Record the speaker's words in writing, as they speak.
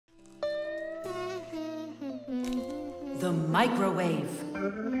The microwave.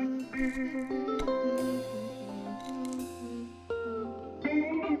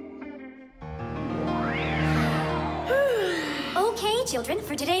 Okay, children,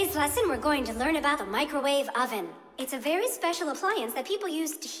 for today's lesson, we're going to learn about the microwave oven. It's a very special appliance that people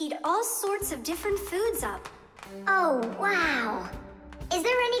use to heat all sorts of different foods up. Oh, wow. Is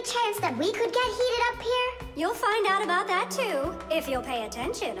there any chance that we could get heated up here? You'll find out about that too, if you'll pay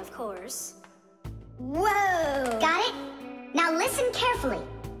attention, of course. Whoa! Got it? Now listen carefully.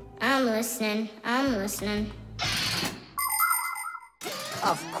 I'm listening.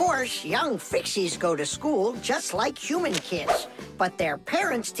 Of course, young Fixies go to school just like human kids, but their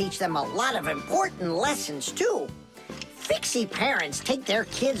parents teach them a lot of important lessons too. Fixie parents take their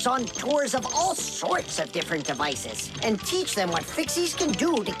kids on tours of all sorts of different devices and teach them what Fixies can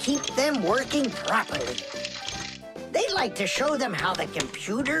do to keep them working properly. They like to show them how the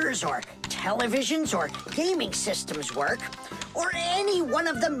computers or televisions or gaming systems work, or any one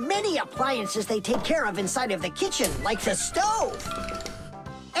of the many appliances they take care of inside of the kitchen, like the stove.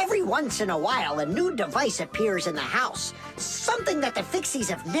 Every once in a while, a new device appears in the house, something that the Fixies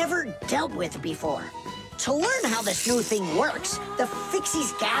have never dealt with before. To learn how this new thing works, the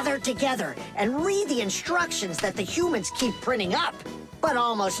Fixies gather together and read the instructions that the humans keep printing up, but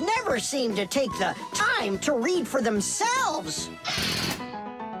almost never seem to take the time to read for themselves.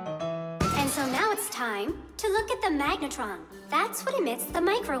 And so now it's time to look at the magnetron. That's what emits the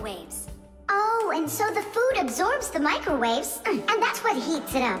microwaves. Oh, and so the food absorbs the microwaves, and that's what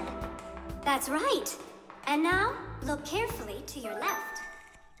heats it up. That's right. And now, look carefully to your left.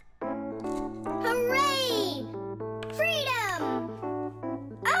 Hooray! Freedom!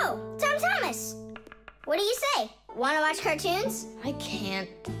 Oh, Tom Thomas. What do you say? Want to watch cartoons? I can't.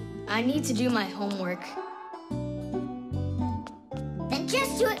 I need to do my homework. Then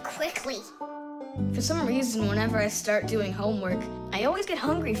just do it quickly. For some reason, whenever I start doing homework, I always get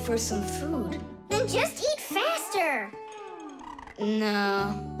hungry for some food. Then just eat faster.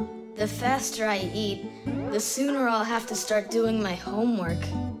 No. The faster I eat, the sooner I'll have to start doing my homework.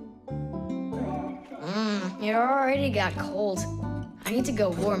 It already got cold. I need to go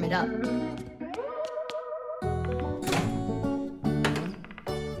warm it up.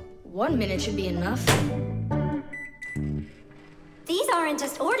 1 minute should be enough. These aren't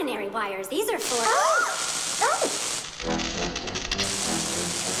just ordinary wires. These are for...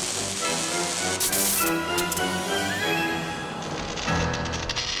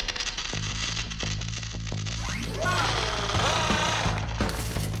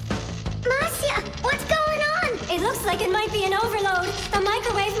 Masiya, what's going on? It looks like it might be an overload. The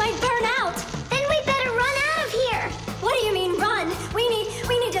microwave might burn out. Then we better run out of here. What do you mean run? We need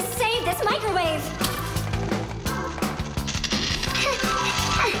to save this microwave.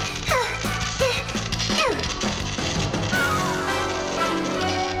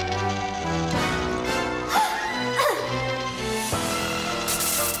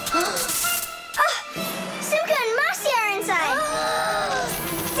 Simka and Masiya are inside.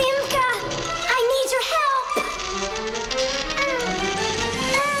 Simka, I need your help.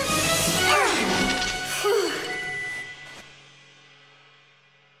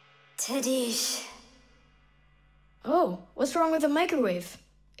 Tadish. Oh, what's wrong with the microwave?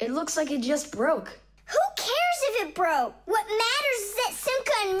 It looks like it just broke. Who cares if it broke? What matters is that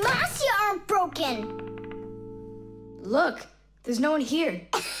Simka and Masiya aren't broken. Look, there's no one here.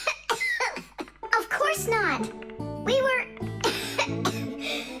 Of course not. We were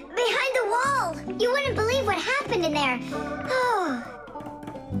behind the wall. You wouldn't believe what happened in there.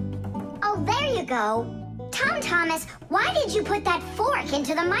 Oh, there you go. Tom Thomas, why did you put that fork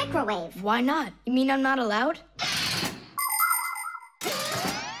into the microwave? Why not? You mean I'm not allowed?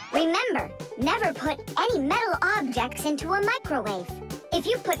 Remember, never put any metal objects into a microwave. If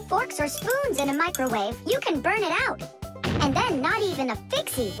you put forks or spoons in a microwave, you can burn it out. And then not even a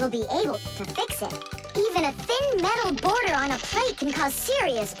Fixie will be able to fix it. Even a thin metal border on a plate can cause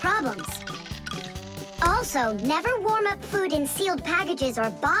serious problems. Also, never warm up food in sealed packages or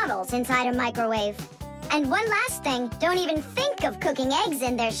bottles inside a microwave. And one last thing, don't even think of cooking eggs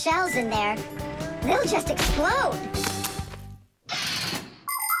in their shells in there. They'll just explode.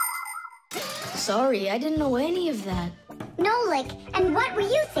 Sorry, I didn't know any of that. Nolik, and what were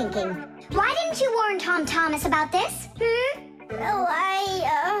you thinking? Why didn't you warn Tom Thomas about this? Well,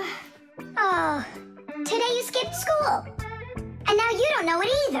 Oh, today you skipped school. And now you don't know it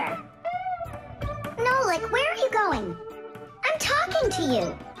either. Nolik, where are you going? I'm talking to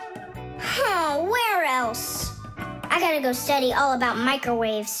you. Oh, where else? I gotta go study all about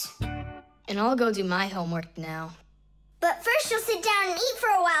microwaves. And I'll go do my homework now. But first you'll sit down and eat for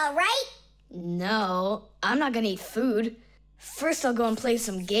a while, right? No, I'm not gonna eat food. First, I'll go and play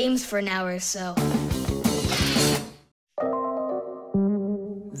some games for an hour or so.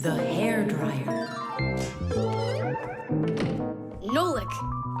 The hairdryer. Nolik,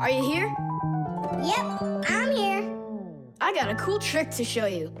 are you here? Yep, I'm here. I got a cool trick to show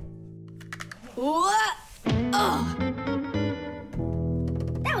you. What? Oh!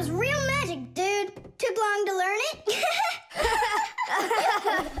 That was real magic, dude. Took long to learn it?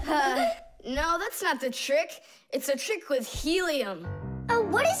 No, that's not the trick. It's a trick with helium. Oh,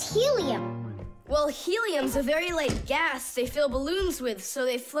 what is helium? Well, helium's a very light gas they fill balloons with so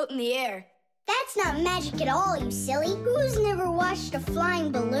they float in the air. That's not magic at all, you silly. Who's never watched a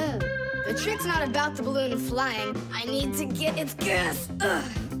flying balloon? The trick's not about the balloon flying. I need to get its gas. Ugh.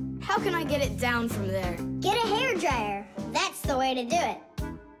 How can I get it down from there? Get a hairdryer. That's the way to do it.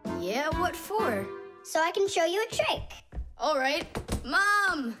 Yeah, what for? So I can show you a trick. All right.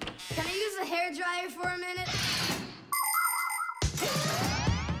 Mom, can I use a hairdryer for a minute?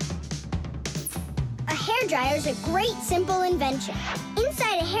 A hairdryer is a great, simple invention.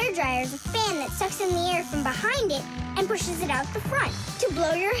 Inside a hairdryer is a fan that sucks in the air from behind it and pushes it out the front to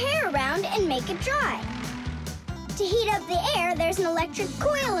blow your hair around and make it dry. To heat up the air, there's an electric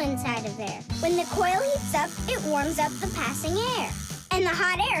coil inside of there. When the coil heats up, it warms up the passing air. And the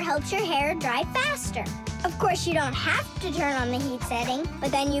hot air helps your hair dry faster. Of course, you don't have to turn on the heat setting,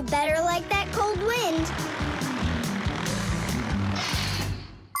 but then you better like that cold wind.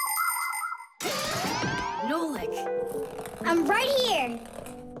 Nolik, I'm right here.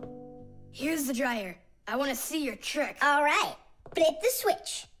 here's the dryer. I want to see your trick. All right, flip the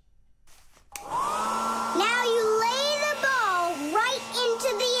switch. Now you lay the ball right into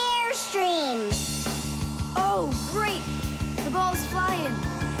the airstream. Oh, great! The ball's flying.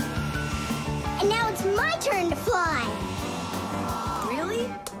 And now it's my turn to fly. Really?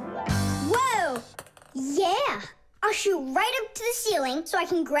 Whoa! Yeah! I'll shoot right up to the ceiling so I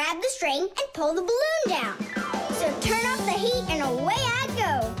can grab the string and pull the balloon down. So turn off the heat and away I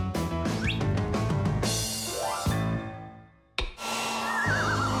go.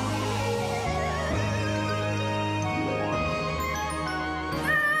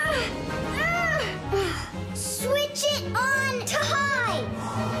 Switch it on to high.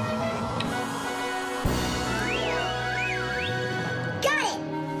 Got it.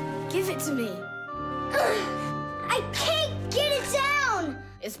 Give it to me. I can't get it down.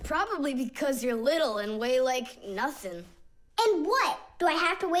 It's probably because you're little and weigh like nothing. And what? Do I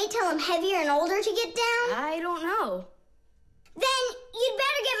have to wait till I'm heavier and older to get down? I don't know. Then you'd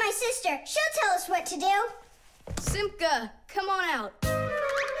better get my sister. She'll tell us what to do. Simka, come on out.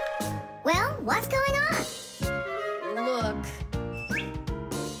 Well, what's going on? Look.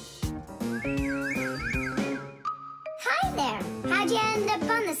 Hi there. How'd you end up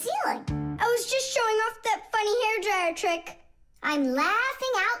on the ceiling? I was just showing off that funny hairdryer trick. I'm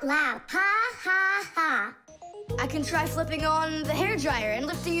laughing out loud. Ha, ha, ha. I can try flipping on the hairdryer and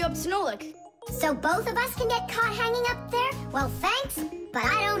lifting you up to Nolik. So both of us can get caught hanging up there? Well, thanks, but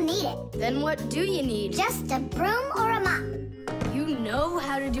I don't need it. Then what do you need? Just a broom or a mop. You know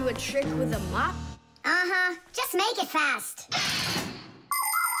how to do a trick with a mop? Uh-huh. Just make it fast.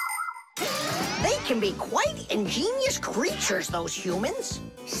 They can be quite ingenious creatures, those humans.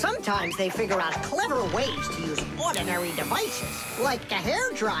 Sometimes they figure out clever ways to use ordinary devices, like a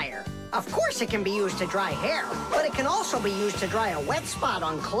hairdryer. Of course it can be used to dry hair, but it can also be used to dry a wet spot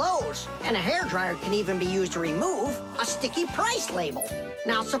on clothes. And a hairdryer can even be used to remove a sticky price label.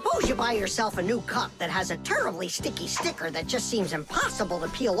 Now, suppose you buy yourself a new cup that has a terribly sticky sticker that just seems impossible to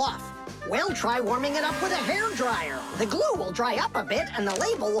peel off. Well, try warming it up with a hairdryer. The glue will dry up a bit and the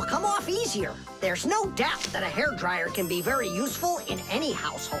label will come off easier. There's no doubt that a hairdryer can be very useful in any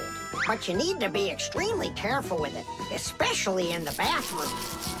household. But you need to be extremely careful with it, especially in the bathroom.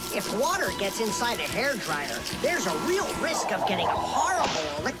 If water gets inside a hairdryer, there's a real risk of getting a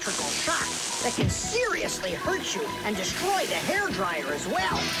horrible electrical shock that can seriously hurt you and destroy the hairdryer as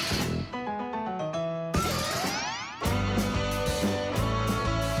well.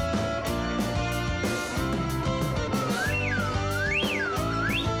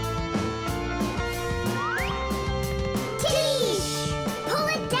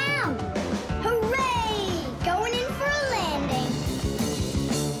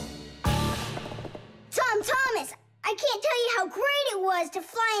 To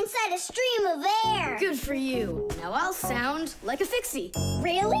fly inside a stream of air. Good for you. Now I'll sound like a Fixie.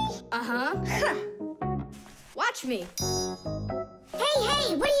 Really? Uh-huh. Huh. Watch me.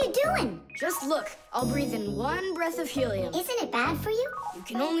 Hey, what are you doing? Just look. I'll breathe in one breath of helium. Isn't it bad for you? You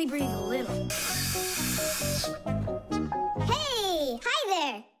can only breathe a little. Hey, hi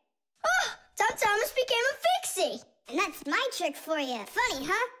there. Oh, Thomas became a Fixie. And that's my trick for you. Funny,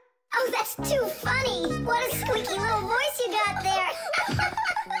 huh? Oh, that's too funny. What a squeaky little voice you got there.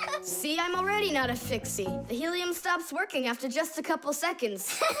 See, I'm already not a Fixie. The helium stops working after just a couple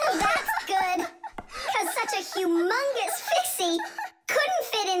seconds. That's good. Because such a humongous Fixie couldn't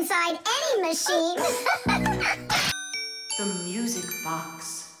fit inside any machine. The music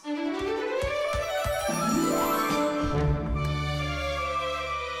box.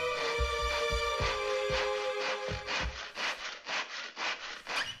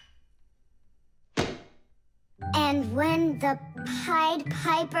 And when the Pied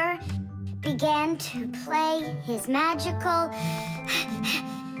Piper began to play his magical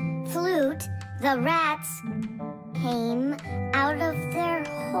flute, the rats came out of their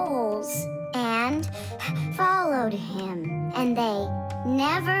holes and followed him. And they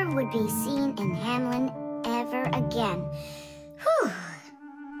never would be seen in Hamlin ever again. Whew.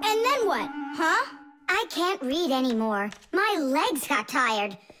 And then what, huh? I can't read anymore. My legs got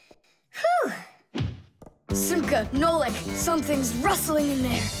tired. Whew. Simka, Nolik, something's rustling in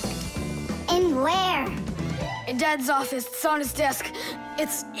there. In where? In Dad's office, it's on his desk.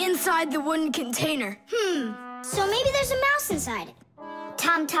 It's inside the wooden container. So maybe there's a mouse inside it.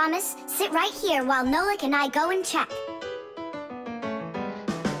 Tom Thomas, sit right here while Nolik and I go and check.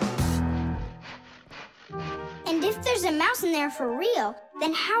 And if there's a mouse in there for real,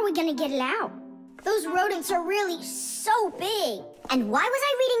 then how are we gonna get it out? Those rodents are really so big. And why was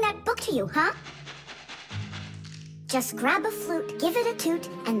I reading that book to you, huh? Just grab a flute, give it a toot,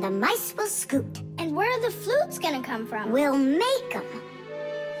 and the mice will scoot. And where are the flutes gonna come from? We'll make 'em.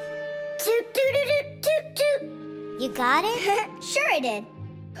 Toot, toot, toot, toot, toot, toot. You got it? Sure I did.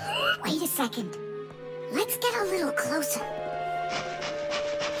 Wait a second. Let's get a little closer.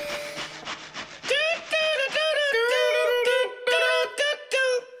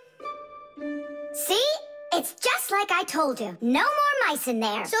 See? It's just like I told you. No more mice in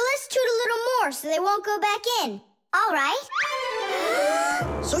there. So let's toot a little more so they won't go back in. All right.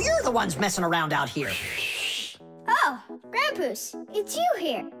 So you're the ones messing around out here. Oh, Grandpoos, it's you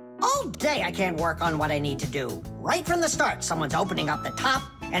here. All day I can't work on what I need to do. Right from the start, someone's opening up the top,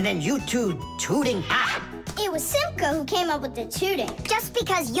 and then you two tooting. Ah! It was Simka who came up with the tooting. Just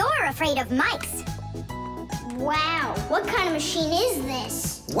because you're afraid of mice. Wow, what kind of machine is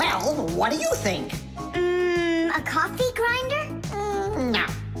this? Well, what do you think? A coffee grinder? No.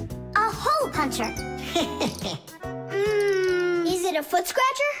 A hole puncher? Is it a foot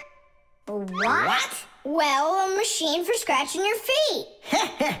scratcher? What? Well, a machine for scratching your feet.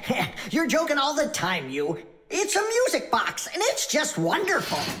 You're joking all the time, you. It's a music box, and it's just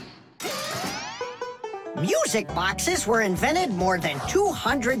wonderful. Music boxes were invented more than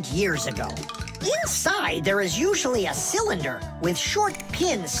 200 years ago. Inside, there is usually a cylinder with short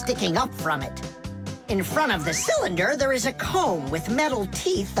pins sticking up from it. In front of the cylinder, there is a comb with metal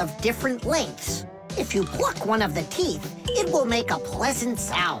teeth of different lengths. If you pluck one of the teeth, it will make a pleasant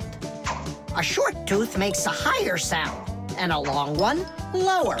sound. A short tooth makes a higher sound, and a long one,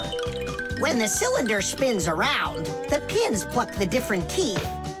 lower. When the cylinder spins around, the pins pluck the different teeth,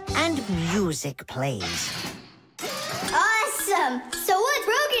 and music plays. Awesome! So what's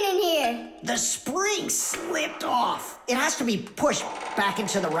broken in here? The spring slipped off. It has to be pushed back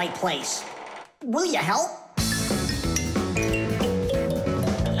into the right place. Will you help?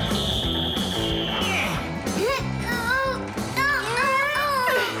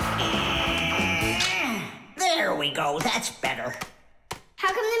 There we go. That's better. How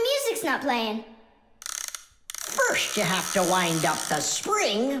come the music's not playing? First, you have to wind up the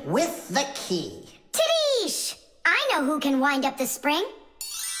spring with the key. Tidish! I know who can wind up the spring.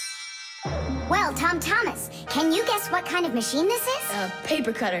 Well, Tom Thomas, can you guess what kind of machine this is? A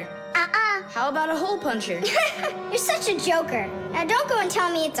paper cutter. How about a hole puncher? You're such a joker. Now don't go and tell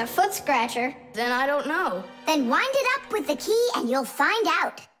me it's a foot scratcher. Then I don't know. Then wind it up with the key and you'll find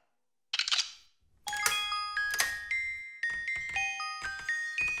out.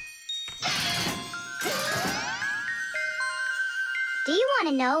 Do you want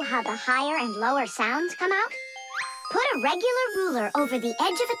to know how the higher and lower sounds come out? Put a regular ruler over the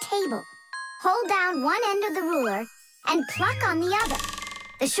edge of a table. Hold down one end of the ruler and pluck on the other.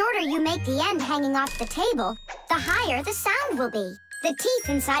 The shorter you make the end hanging off the table, the higher the sound will be. The teeth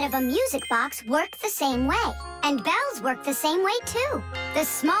inside of a music box work the same way. And bells work the same way too. The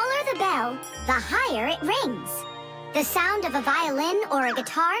smaller the bell, the higher it rings. The sound of a violin or a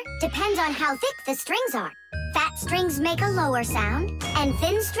guitar depends on how thick the strings are. Fat strings make a lower sound, and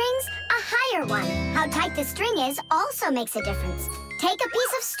thin strings a higher one. How tight the string is also makes a difference. Take a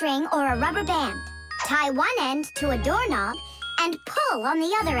piece of string or a rubber band. Tie one end to a doorknob and pull on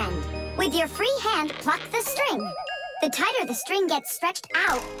the other end. With your free hand, pluck the string. The tighter the string gets stretched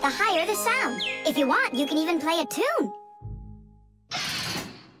out, the higher the sound. If you want, you can even play a tune.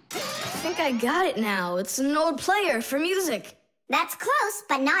 I think I got it now. It's an old player for music. That's close,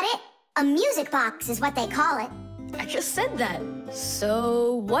 but not it. A music box is what they call it. I just said that.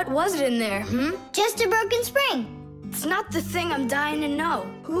 So, what was it in there, Just a broken spring. It's not the thing I'm dying to know.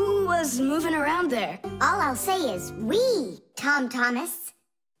 Who was moving around there? All I'll say is we, Tom Thomas.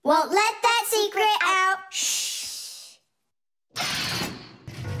 Won't let that secret out. Shh.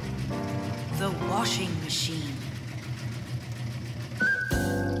 The washing machine.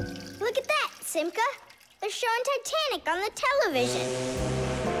 Look at that, Simka. They're showing Titanic on the television.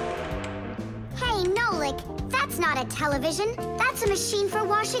 Hey, Nolik, that's not a television. That's a machine for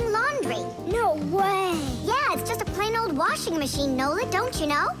washing laundry. No way. Yeah, it's just a plain old washing machine, Nolik, don't you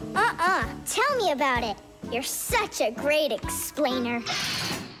know? Tell me about it. You're such a great explainer.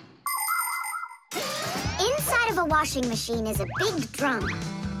 Inside of a washing machine is a big drum.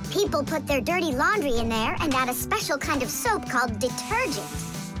 People put their dirty laundry in there and add a special kind of soap called detergent.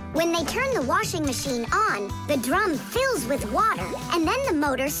 When they turn the washing machine on, the drum fills with water, and then the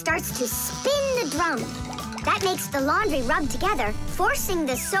motor starts to spin the drum. That makes the laundry rub together, forcing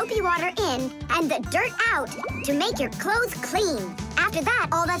the soapy water in and the dirt out to make your clothes clean. After that,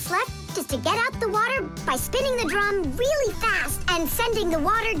 all that's left is to get out the water by spinning the drum really fast and sending the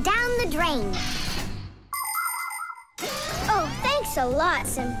water down the drain. Oh, thanks a lot,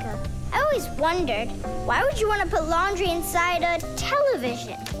 Simka. I always wondered, why would you want to put laundry inside a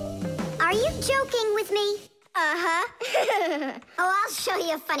television? Are you joking with me? Uh-huh. Oh, I'll show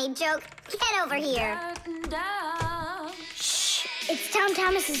you a funny joke. Get over here. Shh, it's Tom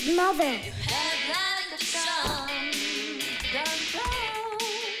Thomas's mother.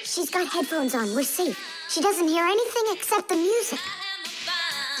 She's got headphones on. We're safe. She doesn't hear anything except the music.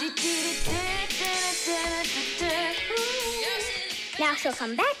 Now she'll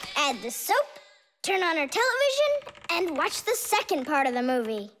come back, add the soap, turn on her television, and watch the second part of the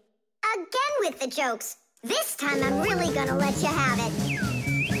movie. Again with the jokes. This time I'm really gonna let you have it.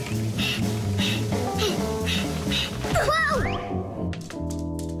 Whoa!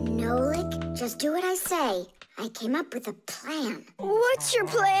 Nolik, just do what I say. I came up with a plan. What's your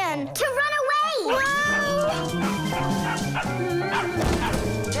plan? To run away!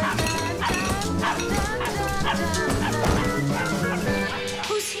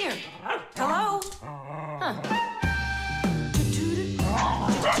 Who's here? Hello? Huh.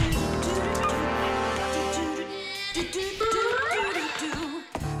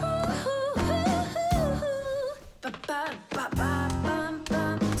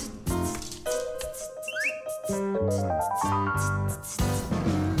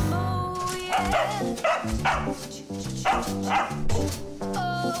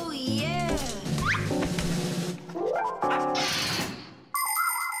 Oh, yeah.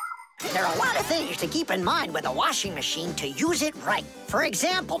 There are a lot of things to keep in mind with a washing machine to use it right. For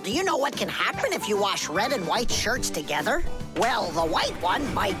example, do you know what can happen if you wash red and white shirts together? Well, the white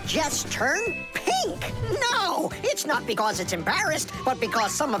one might just turn pink. No, it's not because it's embarrassed, but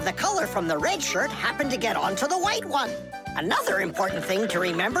because some of the color from the red shirt happened to get onto the white one. Another important thing to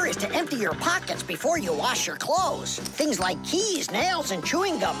remember is to empty your pockets before you wash your clothes. Things like keys, nails, and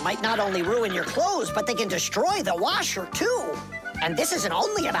chewing gum might not only ruin your clothes, but they can destroy the washer, too. And this isn't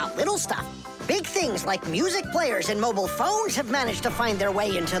only about little stuff. Big things like music players and mobile phones have managed to find their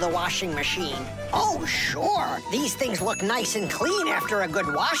way into the washing machine. Oh, sure, these things look nice and clean after a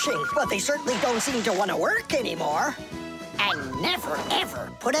good washing, but they certainly don't seem to want to work anymore. And never,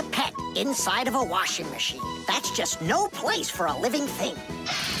 ever put a pet inside of a washing machine. That's just no place for a living thing.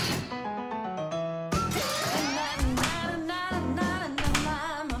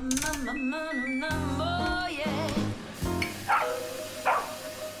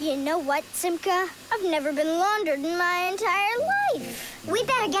 You know what, Simka? I've never been laundered in my entire life. We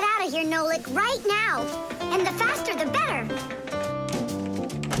better get out of here, Nolik, right now. And the faster, the better.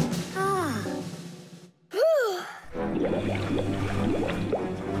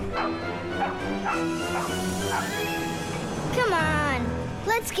 Come on,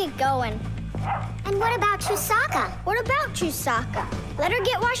 let's get going. And what about Chusaka? What about Chusaka? Let her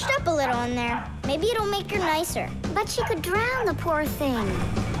get washed up a little in there. Maybe it'll make her nicer. But she could drown, the poor thing.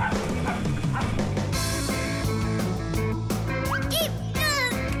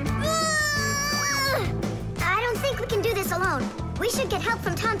 I don't think we can do this alone. We should get help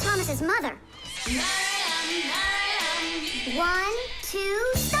from Tom Thomas's mother. 1,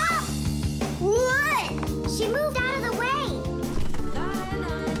 2, stop! What? She moved out of the way.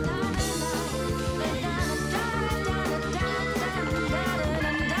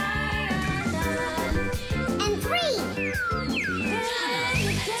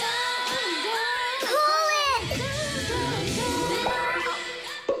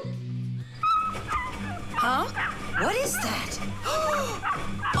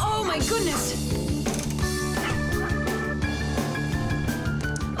 goodness!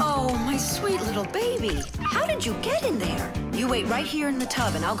 Oh, my sweet little baby. How did you get in there? You wait right here in the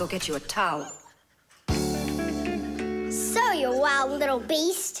tub and I'll go get you a towel. So, you wild little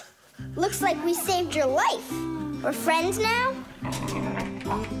beast. Looks like we saved your life. We're friends now?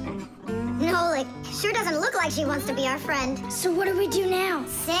 Nolik, sure doesn't look like she wants to be our friend. So what do we do now?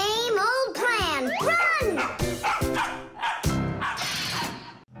 Same old plan. Run!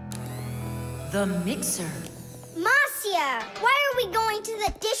 The mixer. Masiya, why are we going to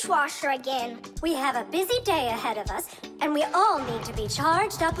the dishwasher again? We have a busy day ahead of us, and we all need to be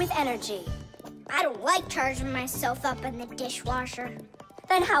charged up with energy. I don't like charging myself up in the dishwasher.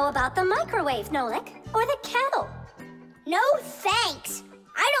 Then how about the microwave, Nolik? Or the kettle? No thanks.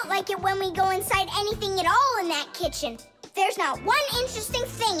 I don't like it when we go inside anything at all in that kitchen. There's not one interesting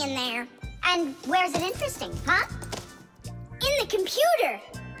thing in there. And where's it interesting, huh? In the computer.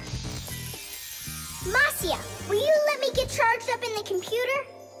 Masiya, will you let me get charged up in the computer?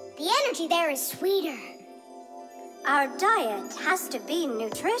 The energy there is sweeter. Our diet has to be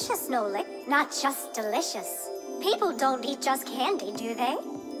nutritious, Nolik, not just delicious. People don't eat just candy, do they?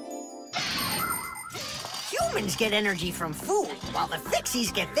 Humans get energy from food, while the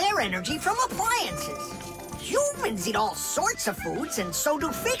Fixies get their energy from appliances. Humans eat all sorts of foods, and so do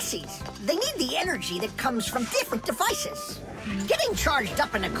Fixies. They need the energy that comes from different devices. Getting charged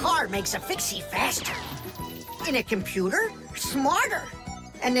up in a car makes a Fixie faster. In a computer, smarter.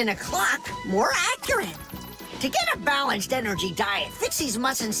 And in a clock, more accurate. To get a balanced energy diet, Fixies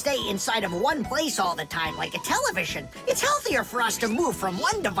mustn't stay inside of one place all the time like a television. It's healthier for us to move from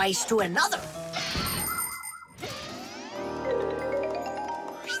one device to another.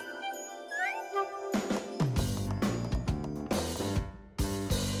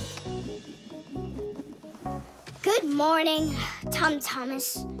 Good morning,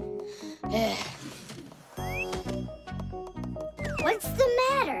 Thomas. What's the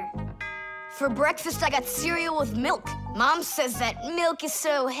matter? For breakfast, I got cereal with milk. Mom says that milk is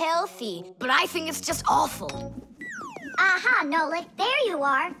so healthy, but I think it's just awful. Aha, Nolik, there you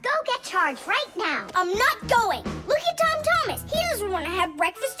are. Go get charged right now. I'm not going. Look at Thomas. He doesn't want to have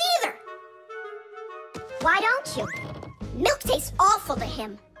breakfast either. Why don't you? Milk tastes awful to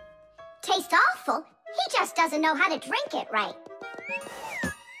him. Tastes awful? He just doesn't know how to drink it right.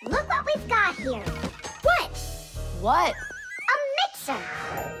 Look what we've got here. What? What? A mixer.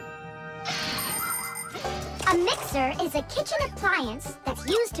 A mixer is a kitchen appliance that's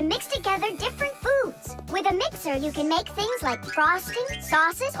used to mix together different foods. With a mixer, you can make things like frosting,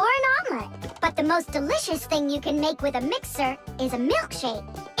 sauces, or an omelet. But the most delicious thing you can make with a mixer is a milkshake.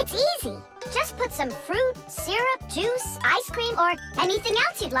 It's easy. Just put some fruit, syrup, juice, ice cream, or anything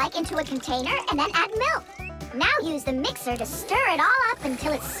else you'd like into a container and then add milk. Now use the mixer to stir it all up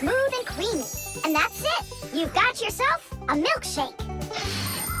until it's smooth and creamy. And that's it. You've got yourself a milkshake.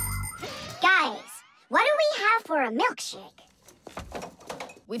 Guys, what do we have for a milkshake?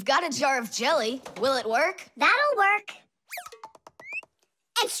 We've got a jar of jelly. Will it work? That'll work.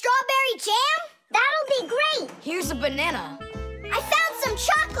 And strawberry jam? That'll be great. Here's a banana. I found some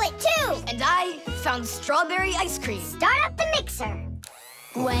chocolate, too. And I found strawberry ice cream. Start up the mixer.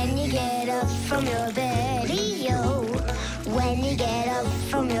 When you get up from your bed, yo. When you get up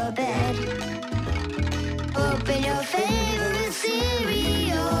from your bed, open your favorite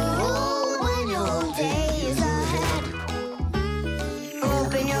cereal when your day is ahead.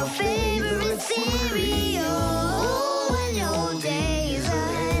 Open your favorite cereal when your day is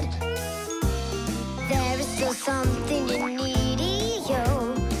ahead. There is still something you need,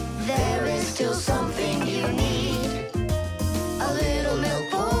 yo. There is still something you need. A little milk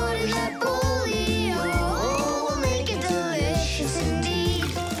poured in that bowl, yo, will make it delicious indeed.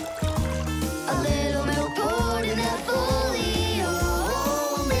 A little milk poured in that bowl, yo,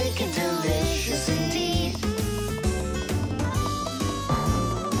 will make it delicious indeed.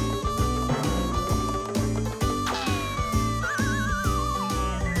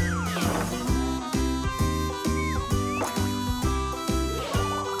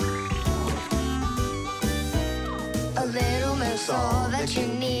 A little milk's all that you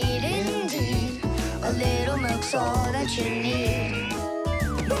need indeed. A little milk's all that you need.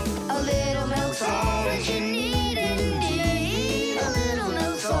 A little milk's all that you need indeed. A little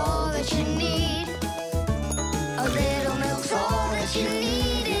milk's all that you need. A little milk's all that you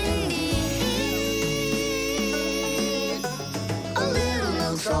need indeed. A little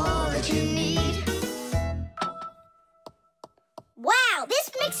milk's all that you need. Wow, this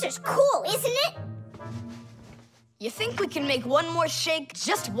mixer's cool, isn't it? You think we can make one more shake?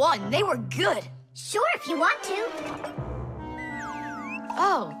 Just one. They were good. Sure, if you want to.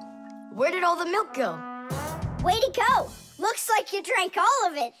 Oh, Where did all the milk go? Way to go! Looks like you drank all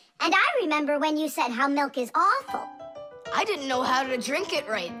of it. And I remember when you said how milk is awful. I didn't know how to drink it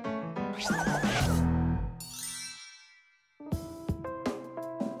right.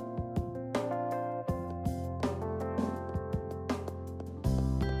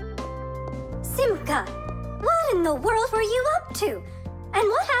 Simka, what in the world were you up to? And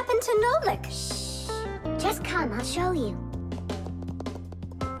what happened to Nolik? Shh. Just come, I'll show you.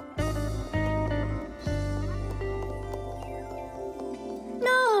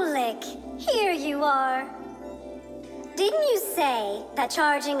 Nolik, here you are. Didn't you say that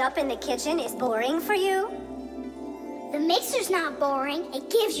charging up in the kitchen is boring for you? The mixer's not boring. It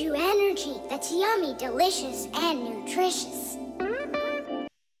gives you energy that's yummy, delicious, and nutritious.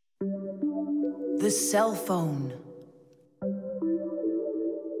 The cell phone.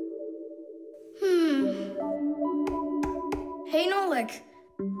 Hey, Nolik,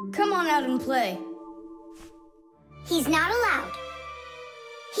 come on out and play. He's not allowed.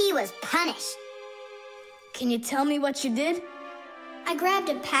 He was punished. Can you tell me what you did? I grabbed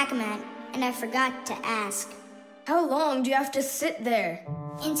a Pac-Man, and I forgot to ask. How long do you have to sit there?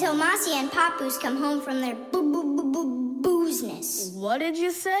 Until Masiya and Papoose come home from their boozness. What did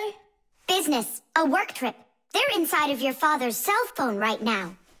you say? Business, a work trip. They're inside of your father's cell phone right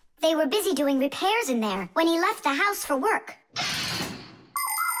now. They were busy doing repairs in there when he left the house for work.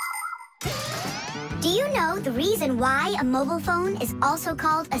 Do you know the reason why a mobile phone is also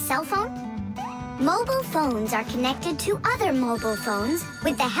called a cell phone? Mobile phones are connected to other mobile phones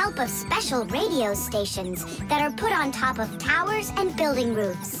with the help of special radio stations that are put on top of towers and building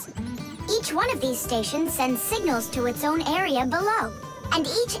roofs. Each one of these stations sends signals to its own area below, and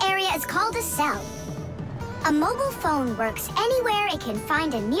each area is called a cell. A mobile phone works anywhere it can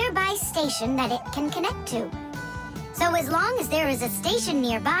find a nearby station that it can connect to. So as long as there is a station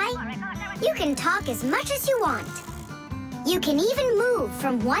nearby, you can talk as much as you want. You can even move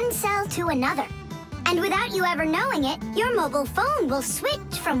from one cell to another. And without you ever knowing it, your mobile phone will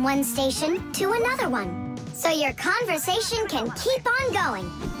switch from one station to another one. So your conversation can keep on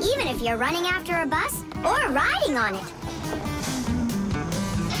going, even if you're running after a bus or riding on it.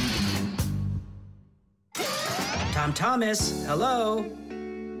 Tom Thomas, hello.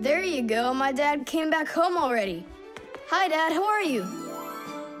 There you go, my dad came back home already. Hi, Dad, how are you?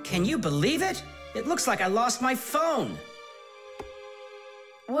 Can you believe it? It looks like I lost my phone.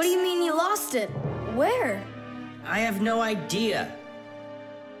 What do you mean you lost it? Where? I have no idea.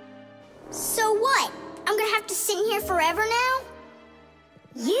 So what? I'm gonna have to sit in here forever now?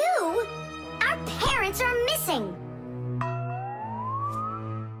 You? Our parents are missing.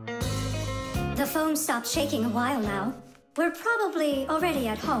 The phone stopped shaking a while now. We're probably already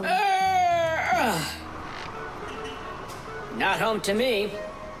at home. Not home to me.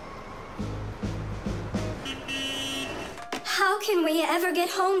 How can we ever get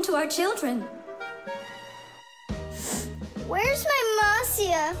home to our children? Where's my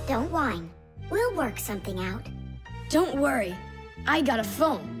Masiya? Don't whine. We'll work something out. Don't worry, I got a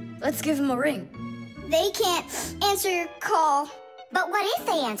phone. Let's give him a ring. They can't answer your call. But what if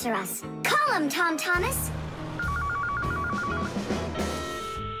they answer us? Call them, Tom Thomas.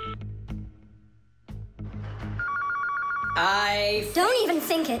 Don't even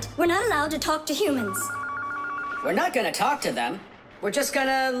think it. We're not allowed to talk to humans. We're not gonna talk to them. We're just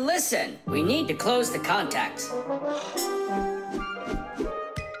gonna listen. We need to close the contact.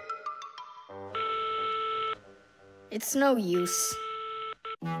 It's no use.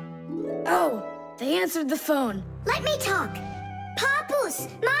 Oh, they answered the phone. Let me talk. Papoose,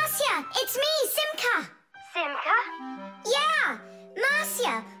 Masiya, it's me, Simka. Simka? Yeah,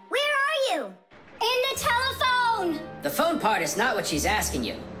 Masiya, where are you? In the telephone! The phone part is not what she's asking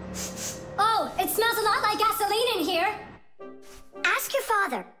you. Oh, it smells a lot like gasoline in here. Ask your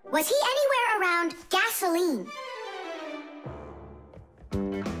father, was he anywhere around gasoline?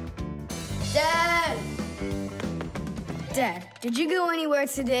 Dad! Dad, did you go anywhere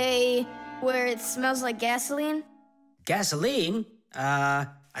today where it smells like gasoline? Gasoline? I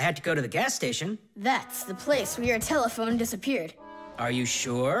had to go to the gas station. That's the place where your telephone disappeared. Are you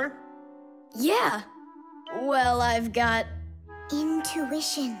sure? Yeah. Well, I've got...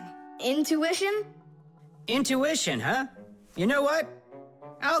 Intuition. Intuition? Intuition, huh? You know what?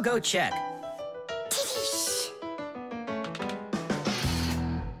 I'll go check.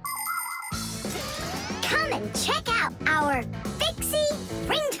 Come and check out our Fixie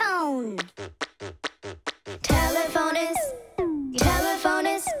ringtone. Telephone is, telephone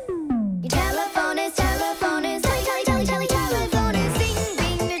is, telephone is, telephone is, telephone is, ring,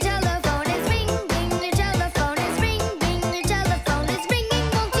 ring, the telephone is, ring, ring, the telephone is, ring, ring, the telephone is ringing.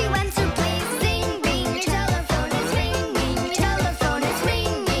 Won't you answer,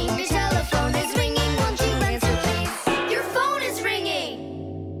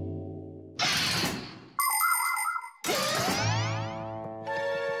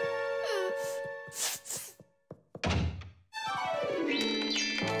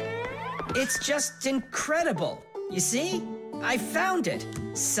 It's just incredible. You see? I found it.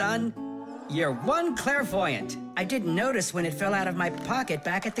 Son, you're one clairvoyant. I didn't notice when it fell out of my pocket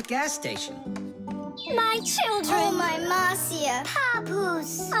back at the gas station. My children! Oh, my Masiya.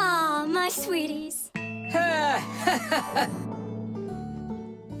 Papoose. Aw, my sweeties.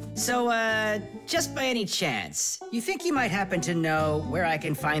 So, just by any chance, you think you might happen to know where I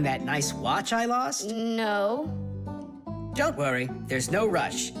can find that nice watch I lost? No. Don't worry, there's no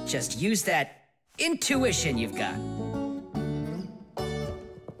rush. Just use that intuition you've got.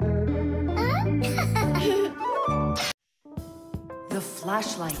 The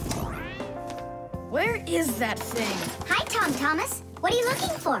flashlight. Where is that thing? Hi, Tom Thomas. What are you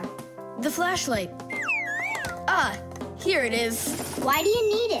looking for? The flashlight. Ah, here it is. Why do you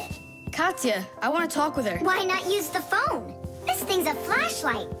need it? Katya, I want to talk with her. Why not use the phone? This thing's a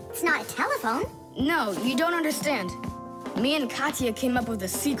flashlight. It's not a telephone. No, you don't understand. Me and Katya came up with a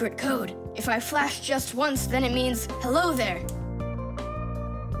secret code. If I flash just once, then it means hello there.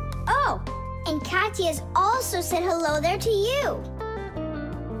 Oh, and Katya's also said hello there to you.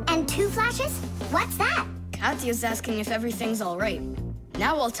 And 2 flashes? What's that? Katya's asking if everything's all right.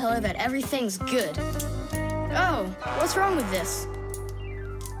 Now I'll tell her that everything's good. Oh, what's wrong with this?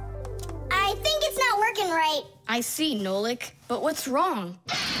 I think it's not working right. I see, Nolik, but what's wrong?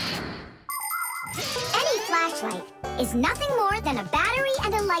 Any flashlight is nothing more than a battery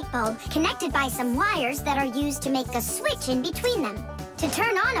and a light bulb connected by some wires that are used to make a switch in between them. To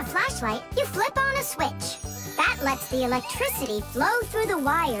turn on a flashlight, you flip on a switch. That lets the electricity flow through the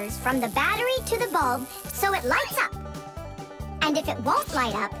wires from the battery to the bulb so it lights up. And if it won't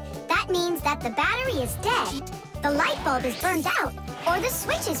light up, that means that the battery is dead, the light bulb is burned out, or the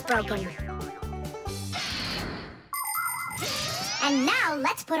switch is broken. And now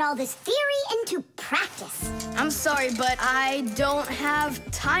let's put all this theory into practice. I'm sorry, but I don't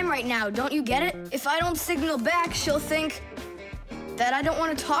have time right now. Don't you get it? If I don't signal back, she'll think that I don't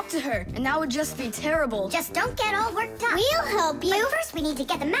want to talk to her, and that would just be terrible. Just don't get all worked up. We'll help you. But first, we need to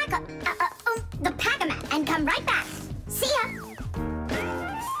get the the pack-a-mat and come right back. See ya.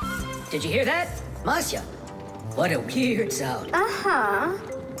 Did you hear that? Masiya, what a weird sound. Uh-huh.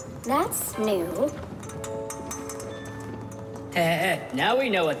 That's new. Now we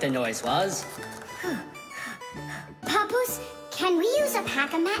know what the noise was. Papoose, can we use a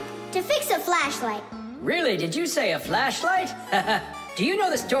pack-a-mat? To fix a flashlight. Really, did you say a flashlight? Do you know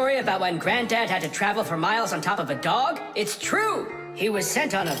the story about when Granddad had to travel for miles on top of a dog? It's true! He was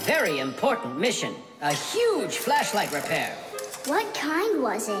sent on a very important mission. A huge flashlight repair. What kind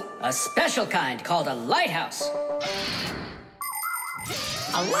was it? A special kind called a lighthouse.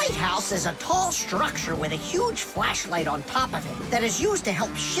 A lighthouse is a tall structure with a huge flashlight on top of it that is used to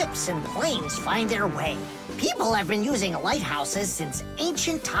help ships and planes find their way. People have been using lighthouses since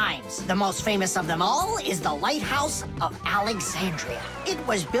ancient times. The most famous of them all is the Lighthouse of Alexandria. It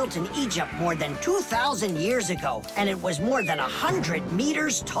was built in Egypt more than 2,000 years ago, and it was more than 100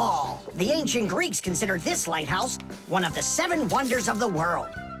 meters tall. The ancient Greeks considered this lighthouse one of the 7 wonders of the world.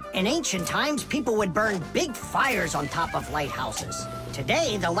 In ancient times, people would burn big fires on top of lighthouses.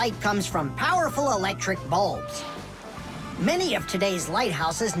 Today, the light comes from powerful electric bulbs. Many of today's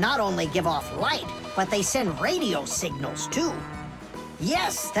lighthouses not only give off light, but they send radio signals, too.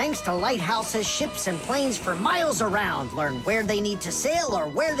 Yes, thanks to lighthouses, ships and planes for miles around learn where they need to sail or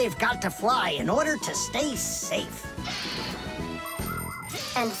where they've got to fly in order to stay safe.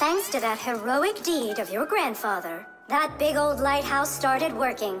 And thanks to that heroic deed of your grandfather, that big old lighthouse started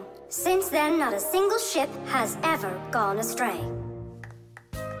working. Since then, not a single ship has ever gone astray.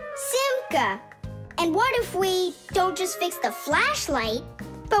 Simka! And what if we don't just fix the flashlight,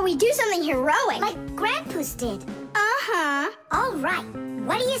 but we do something heroic? Like Grandpa's did. Uh-huh. All right,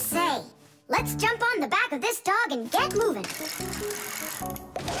 what do you say? Let's jump on the back of this dog and get moving.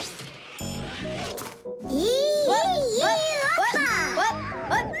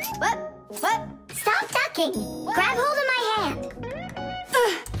 Stop ducking. Grab hold of my hand.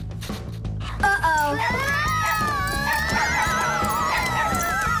 Uh-oh.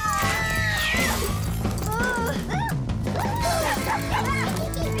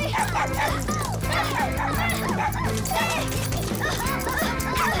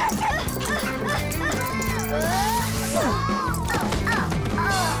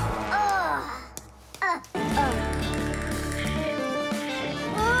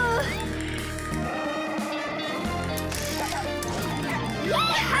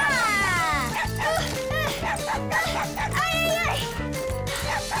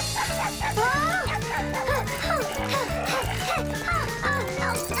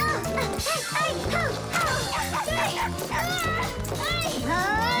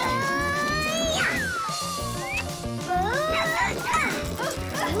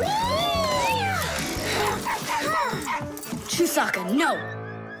 Chusaka, no!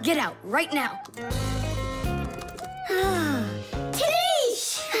 Get out, right now!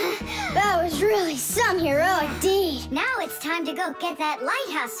 Tadeish! That was really some heroic deed. Now it's time to go get that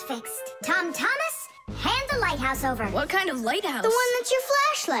lighthouse fixed. Tom Thomas, hand the lighthouse over. What kind of lighthouse? The one that's your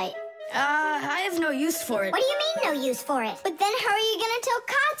flashlight. I have no use for it. What do you mean, no use for it? But then how are you gonna tell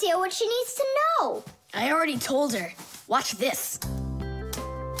Katya what she needs to know? I already told her. Watch this.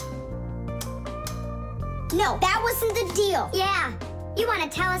 No, that wasn't the deal. Yeah. You want to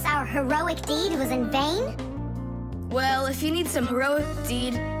tell us our heroic deed was in vain? Well, if you need some heroic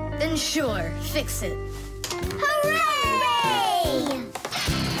deed, then sure, fix it. Hooray!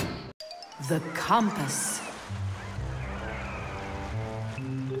 The compass.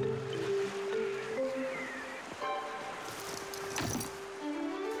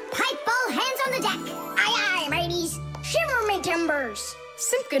 Pipe ball, hands on the deck. Aye, aye, mateys. Shimmer me timbers.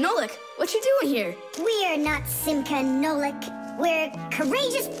 Simka and Nolik, what you doing here? We're not Simka and Nolik. We're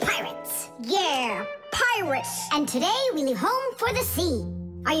courageous pirates. Yeah, pirates. And today we leave home for the sea.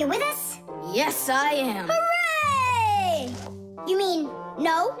 Are you with us? Yes, I am. Hooray! You mean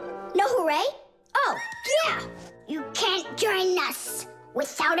no? No hooray? Oh, yeah. You can't join us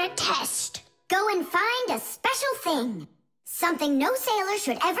without a test. Go and find a special thing. Something no sailor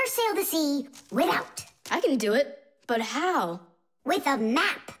should ever sail the sea without. I can do it, but how? With a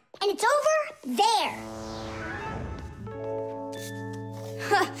map. And it's over there.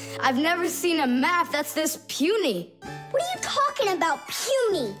 I've never seen a map that's this puny. What are you talking about,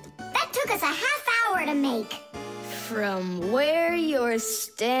 puny? That took us a half hour to make. From where you're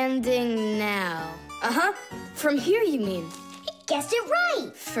standing now. Uh-huh. From here, you mean? He guessed it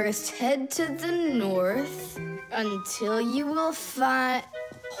right. First, head to the north until you will find...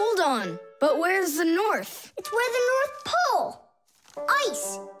 Hold on. But where's the north? It's where the North Pole,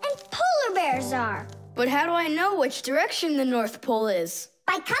 ice, and polar bears are. But how do I know which direction the North Pole is?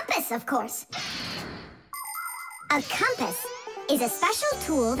 By compass, of course. A compass is a special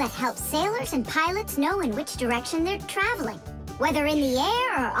tool that helps sailors and pilots know in which direction they're traveling, whether in the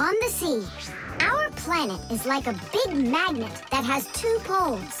air or on the sea. Our planet is like a big magnet that has two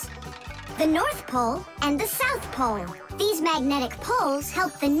poles, the North Pole and the South Pole. These magnetic poles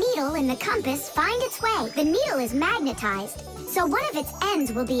help the needle in the compass find its way. The needle is magnetized, so one of its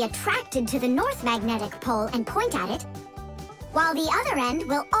ends will be attracted to the North Magnetic Pole and point at it, while the other end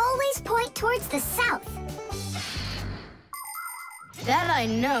will always point towards the South. That I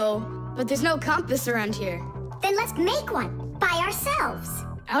know, but there's no compass around here. Then let's make one, by ourselves.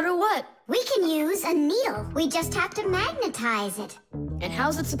 Out of what? We can use a needle. We just have to magnetize it. And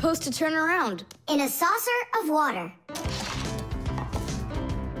how's it supposed to turn around? In a saucer of water.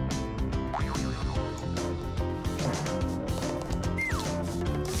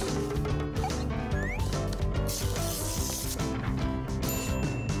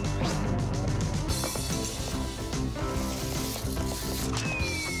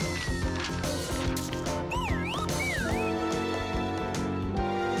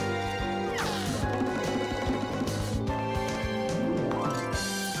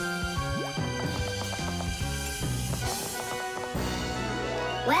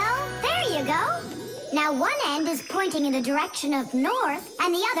 Well, there you go. Now one end is pointing in the direction of north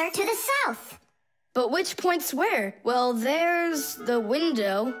and the other to the south. But which points where? Well, there's the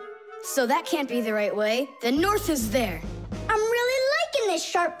window, so that can't be the right way. The north is there. I'm really liking this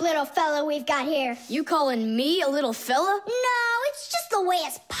sharp little fella we've got here. You calling me a little fella? No, it's just the way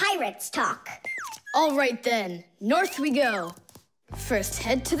us pirates talk. All right then, north we go. First,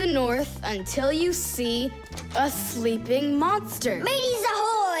 head to the north until you see a sleeping monster. Mateys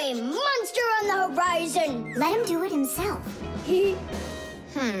ahoy! Monster on the horizon! Let him do it himself.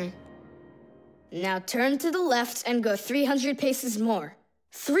 Now turn to the left and go 300 paces more.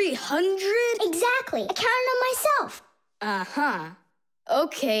 300? Exactly. I counted on myself. Uh-huh.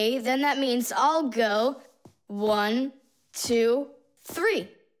 Okay, then that means I'll go 1, 2, 3.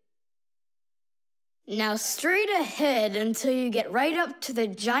 Now straight ahead until you get right up to the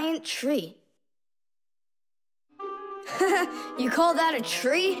giant tree. You call that a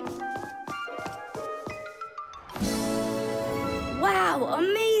tree? Wow,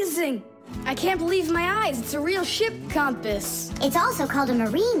 amazing! I can't believe my eyes. It's a real ship compass. It's also called a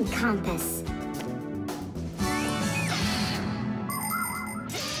marine compass.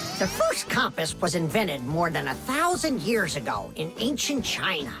 The first compass was invented more than 1,000 years ago in ancient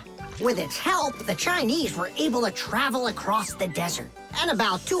China. With its help, the Chinese were able to travel across the desert. And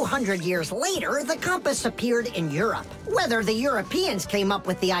about 200 years later, the compass appeared in Europe. Whether the Europeans came up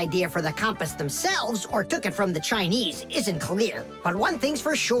with the idea for the compass themselves or took it from the Chinese isn't clear. But one thing's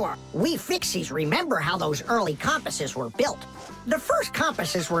for sure, we Fixies remember how those early compasses were built. The first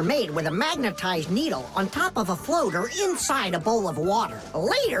compasses were made with a magnetized needle on top of a floater inside a bowl of water.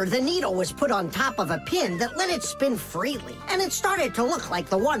 Later, the needle was put on top of a pin that let it spin freely, and it started to look like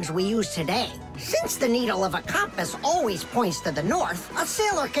the ones we use today. Since the needle of a compass always points to the north, a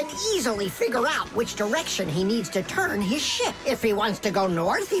sailor can easily figure out which direction he needs to turn his ship. If he wants to go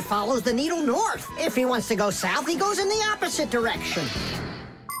north, he follows the needle north. If he wants to go south, he goes in the opposite direction.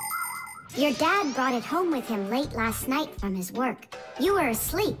 Your dad brought it home with him late last night from his work. You were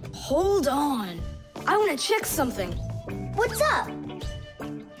asleep. Hold on. I want to check something. What's up?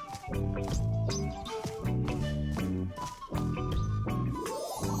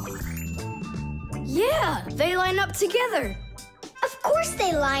 Yeah, they line up together. Of course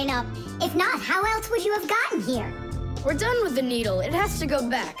they line up. If not, how else would you have gotten here? We're done with the needle. It has to go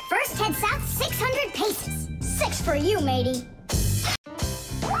back. First head south 600 paces. 6 for you, matey.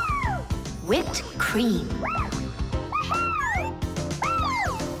 Whipped cream.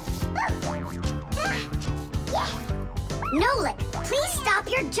 Nolik, please stop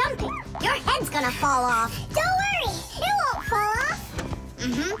your jumping. Your head's gonna fall off. Don't worry, it won't fall off.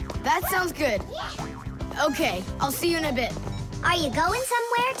 That sounds good. Okay, I'll see you in a bit. Are you going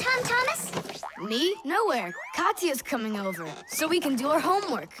somewhere, Tom Thomas? Me? Nowhere. Katya's coming over, so we can do our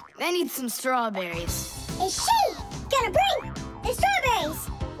homework. I need some strawberries. Is she gonna bring the strawberries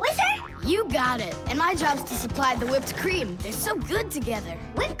with her? You got it. And my job's to supply the whipped cream. They're so good together.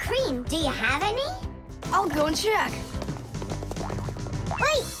 Whipped cream, do you have any? I'll go and check.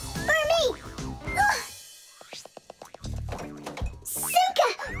 Wait, for me. Ugh. Simka,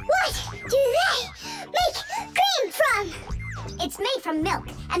 what do they make cream from? It's made from milk,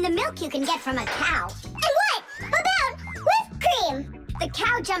 and the milk you can get from a cow. And what about whipped cream? The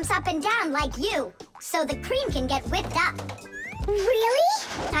cow jumps up and down like you, so the cream can get whipped up. Really?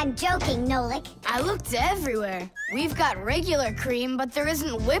 I'm joking, Nolik. I looked everywhere. We've got regular cream, but there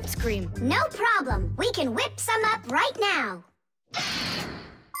isn't whipped cream. No problem. We can whip some up right now.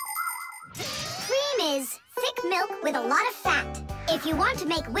 Cream is thick milk with a lot of fat. If you want to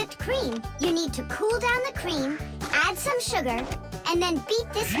make whipped cream, you need to cool down the cream, add some sugar, and then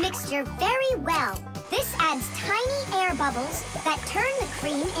beat this mixture very well. This adds tiny air bubbles that turn the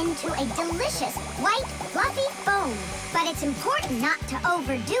cream into a delicious, white, fluffy foam. But it's important not to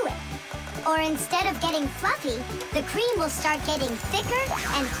overdo it. Or instead of getting fluffy, the cream will start getting thicker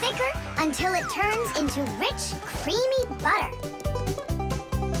and thicker until it turns into rich, creamy butter.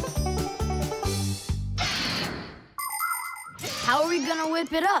 How are we gonna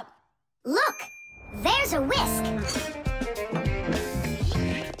whip it up? Look, there's a whisk.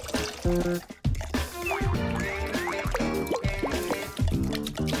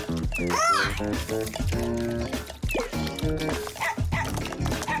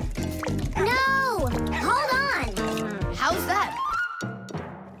 No! Hold on! How's that?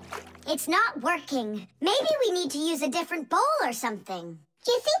 It's not working. Maybe we need to use a different bowl or something.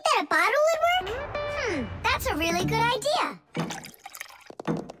 Do you think that a bottle would work? That's a really good idea.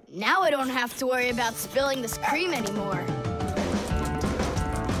 Now I don't have to worry about spilling this cream anymore.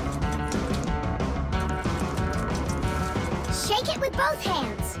 Shake it with both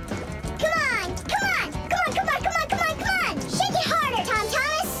hands. Come on, come on, come on, come on, come on, come on, come on! Shake it harder, Tom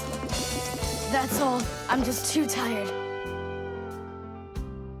Thomas! That's all. I'm just too tired.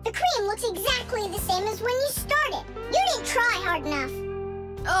 The cream looks exactly the same as when you started. You didn't try hard enough.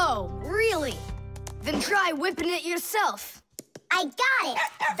 Oh, really? Then try whipping it yourself. I got it.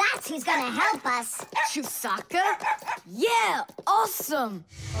 That's who's gonna help us. Chusaka? Yeah, awesome.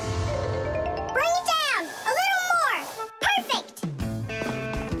 Bring it down, a little more. Perfect.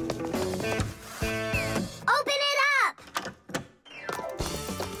 Open it up.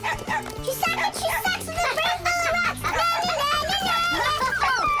 Chusaka, Chusaka, the rainbow rocks.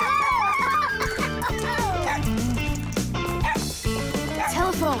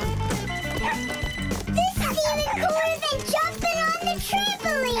 Telephone. This is even cooler than jumping on the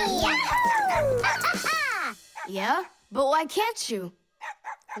trampoline. Yahoo! Yeah? But why can't you?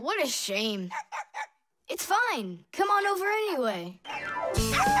 What a shame. It's fine. Come on over anyway.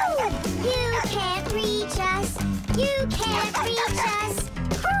 You can't reach us. You can't reach us.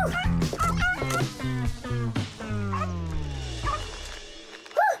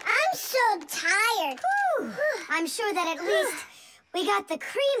 I'm so tired. I'm sure that at least we got the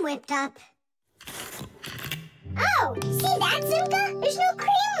cream whipped up. Oh, see that, Simka? There's no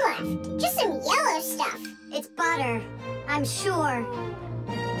cream left. Just some yellow stuff. It's butter. I'm sure.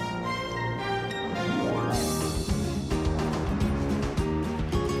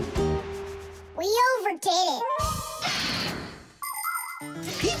 We overdid it.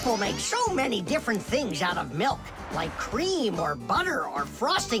 People make so many different things out of milk, like cream or butter or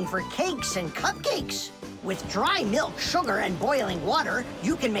frosting for cakes and cupcakes. With dry milk, sugar, and boiling water,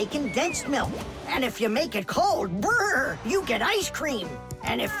 you can make condensed milk. And if you make it cold, brr, you get ice cream.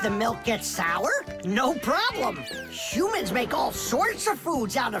 And if the milk gets sour, no problem. Humans make all sorts of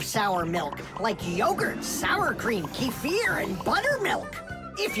foods out of sour milk, like yogurt, sour cream, kefir, and buttermilk.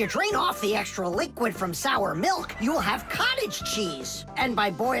 If you drain off the extra liquid from sour milk, you'll have cottage cheese. And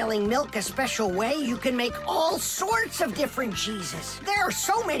by boiling milk a special way, you can make all sorts of different cheeses. There are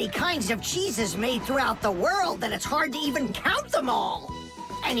so many kinds of cheeses made throughout the world that it's hard to even count them all.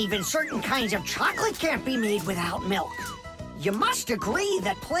 And even certain kinds of chocolate can't be made without milk. You must agree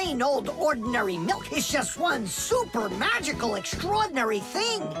that plain old ordinary milk is just one super magical, extraordinary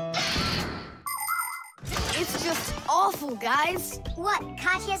thing. It's just awful, guys. What,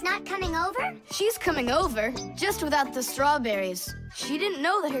 Katya's not coming over? She's coming over, just without the strawberries. She didn't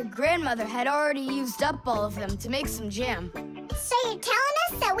know that her grandmother had already used up all of them to make some jam. So you're telling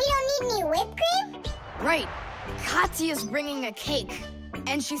us that we don't need any whipped cream? Right. Katya's bringing a cake,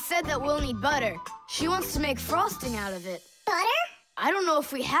 and she said that we'll need butter. She wants to make frosting out of it. Butter? I don't know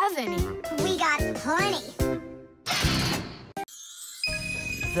if we have any. We got plenty.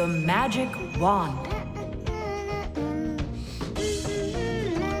 The magic wand.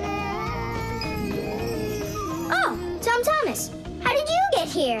 Oh, Tom Thomas, how did you get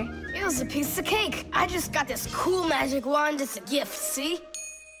here? It was a piece of cake. I just got this cool magic wand as a gift, see?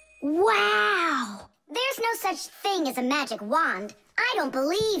 Wow! There's no such thing as a magic wand. I don't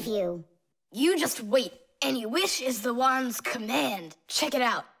believe you. You just wait. Any wish is the wand's command. Check it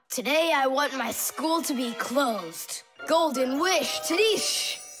out. Today I want my school to be closed. Golden wish,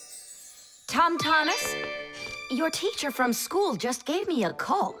 Tadish! Tom Thomas, your teacher from school just gave me a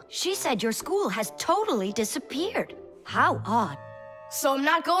call. She said your school has totally disappeared. How odd. So I'm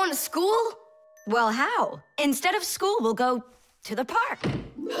not going to school? Well, how? Instead of school, we'll go to the park.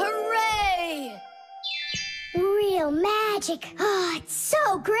 Hooray! Real magic. Oh, it's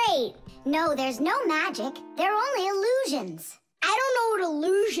so great. No, there's no magic. They're only illusions. I don't know what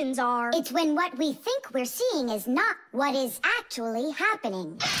illusions are. It's when what we think we're seeing is not what is actually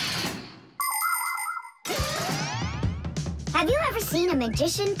happening. Have you ever seen a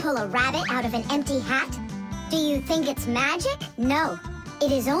magician pull a rabbit out of an empty hat? Do you think it's magic? No,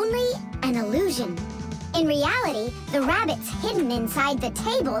 it is only an illusion. In reality, the rabbit's hidden inside the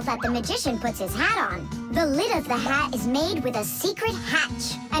table that the magician puts his hat on. The lid of the hat is made with a secret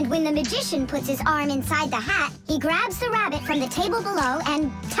hatch. And when the magician puts his arm inside the hat, he grabs the rabbit from the table below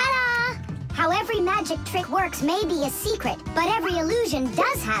and ta-da! How every magic trick works may be a secret, but every illusion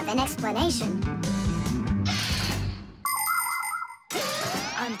does have an explanation.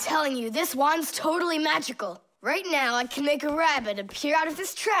 I'm telling you, this wand's totally magical. Right now, I can make a rabbit appear out of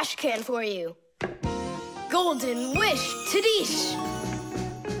this trash can for you. Golden wish, Tadish!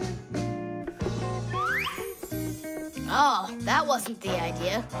 Oh, that wasn't the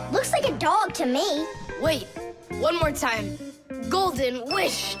idea. Looks like a dog to me. Wait, one more time. Golden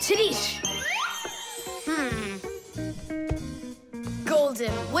wish, Tadish!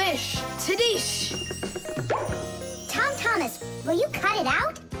 Golden wish, Tadish! Tom Thomas, will you cut it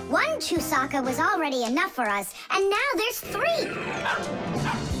out? One Chusaka was already enough for us, and now there's 3.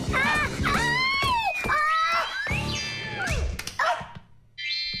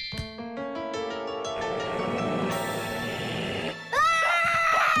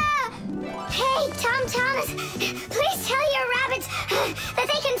 Hey, Tom Thomas, please tell your rabbits that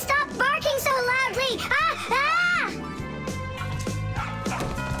they can stop barking so loudly.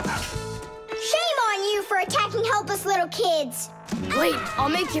 Shame on you for attacking helpless little kids. Wait, I'll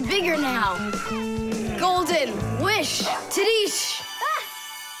make you bigger now. Golden wish, Tadish!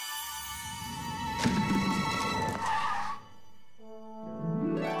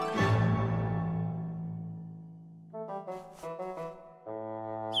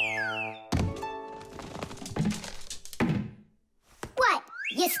 What?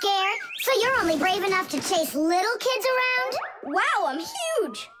 You scared? So you're only brave enough to chase little kids around? Wow, I'm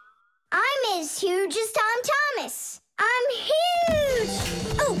huge. I'm as huge as Tom Thomas. I'm huge.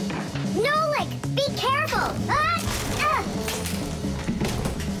 Oh, Nolik, be careful.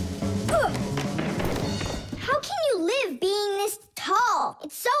 How can you live being this tall?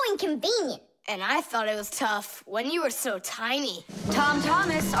 It's so inconvenient. And I thought it was tough when you were so tiny. Tom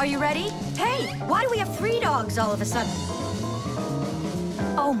Thomas, are you ready? Hey, why do we have 3 dogs all of a sudden?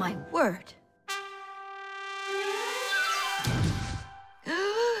 Oh, my word.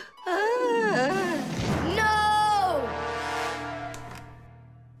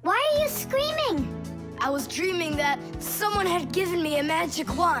 someone had given me a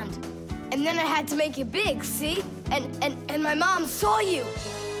magic wand. And then I had to make it big, see? And my mom saw you.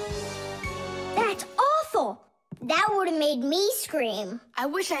 That's awful. That would have made me scream. I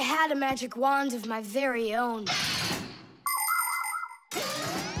wish I had a magic wand of my very own.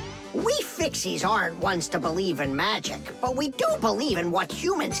 We Fixies aren't ones to believe in magic, but we do believe in what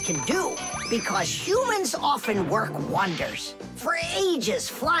humans can do, because humans often work wonders. For ages,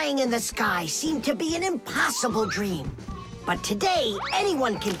 flying in the sky seemed to be an impossible dream. But today,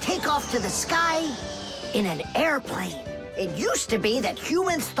 anyone can take off to the sky in an airplane. It used to be that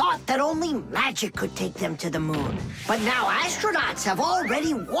humans thought that only magic could take them to the moon. But now astronauts have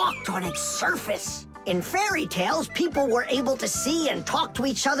already walked on its surface. In fairy tales, people were able to see and talk to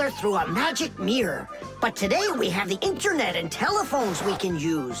each other through a magic mirror. But today we have the internet and telephones we can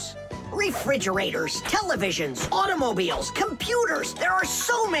use. Refrigerators, televisions, automobiles, computers. There are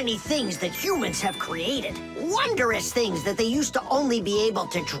so many things that humans have created. Wondrous things that they used to only be able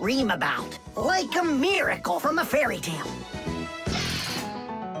to dream about. Like a miracle from a fairy tale.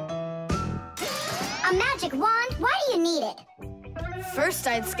 A magic wand? Why do you need it? First,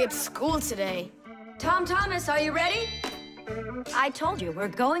 I'd skipped school today. Tom Thomas, are you ready? I told you, we're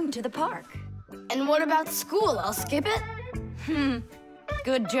going to the park. And what about school? I'll skip it?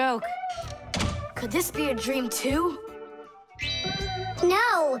 Good joke. Could this be a dream too?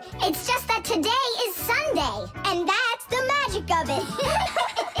 No, it's just that today is Sunday, and that's the magic of it.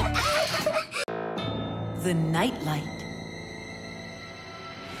 The nightlight.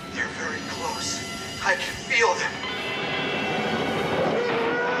 They're very close. I can feel them.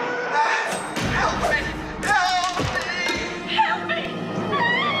 Help me! Help me! Help me!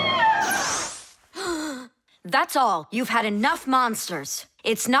 That's all. You've had enough monsters.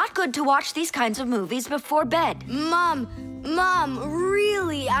 It's not good to watch these kinds of movies before bed. Mom,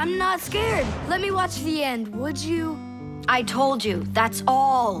 really, I'm not scared. Let me watch the end, would you? I told you, that's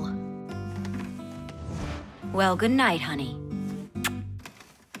all. Well, good night, honey.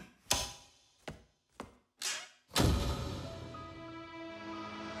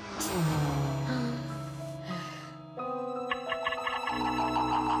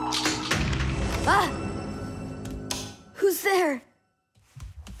 Who's there?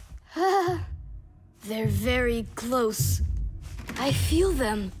 They're very close. I feel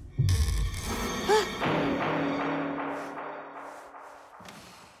them.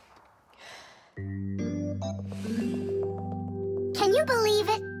 Can you believe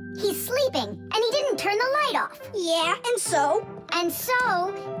it? He's sleeping, and he didn't turn the light off. Yeah, and so? And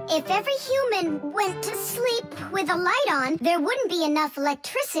so, if every human went to sleep with a light on, there wouldn't be enough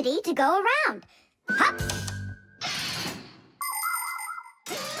electricity to go around. Hup!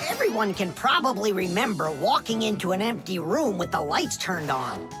 Everyone can probably remember walking into an empty room with the lights turned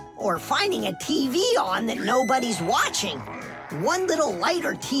on, or finding a TV on that nobody's watching. One little light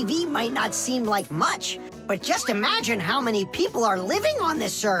or TV might not seem like much, but just imagine how many people are living on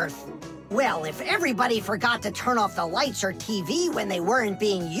this earth. Well, if everybody forgot to turn off the lights or TV when they weren't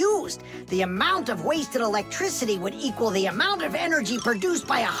being used, the amount of wasted electricity would equal the amount of energy produced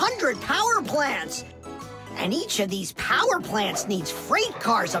by 100 power plants. And each of these power plants needs freight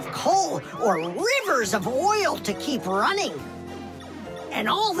cars of coal or rivers of oil to keep running. And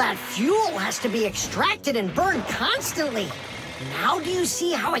all that fuel has to be extracted and burned constantly. Now do you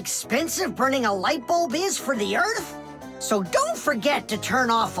see how expensive burning a light bulb is for the Earth? So don't forget to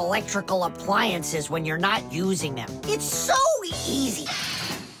turn off electrical appliances when you're not using them. It's so easy.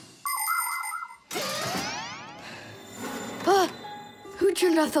 Who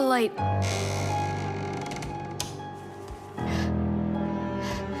turned off the light?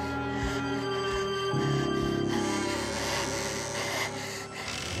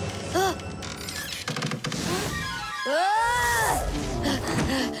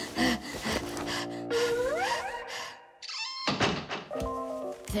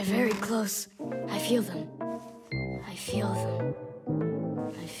 They're very close. I feel them. I feel them.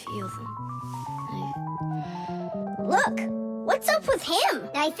 I feel them. Look, what's up with him?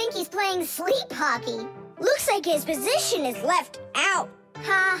 I think he's playing sleep hockey. Looks like his position is left out.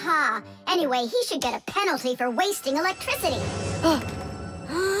 Ha ha. Anyway, he should get a penalty for wasting electricity.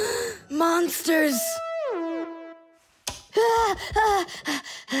 Monsters!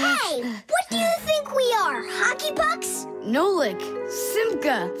 Hey, what do you think we are, hockey pucks? Nolik,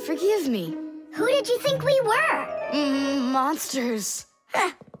 Simka, forgive me. Who did you think we were? Monsters.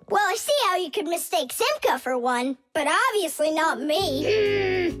 Well, I see how you could mistake Simka for one, but obviously not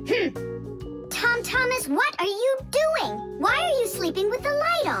me. Tom Thomas, what are you doing? Why are you sleeping with the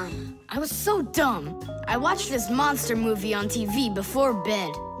light on? I was so dumb. I watched this monster movie on TV before bed.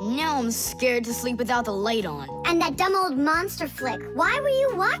 Now I'm scared to sleep without the light on. And that dumb old monster flick, why were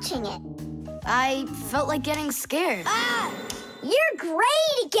you watching it? I felt like getting scared. Ah! You're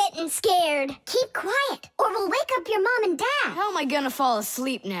great at getting scared. Keep quiet, or we'll wake up your mom and dad. How am I gonna fall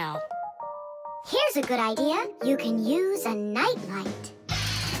asleep now? Here's a good idea. You can use a nightlight.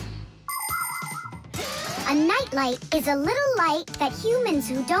 A nightlight is a little light that humans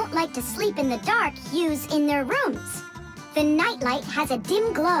who don't like to sleep in the dark use in their rooms. The nightlight has a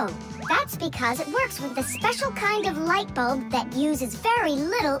dim glow. That's because it works with a special kind of light bulb that uses very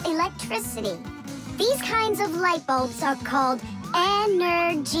little electricity. These kinds of light bulbs are called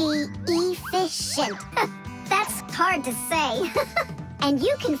energy efficient. That's hard to say. And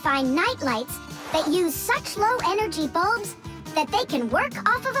you can find nightlights that use such low energy bulbs that they can work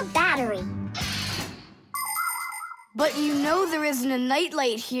off of a battery. But you know there isn't a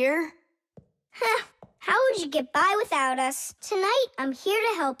nightlight here. How would you get by without us? Tonight, I'm here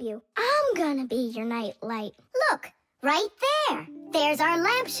to help you. I'm gonna be your nightlight. Look, right there. There's our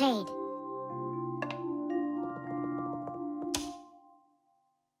lampshade.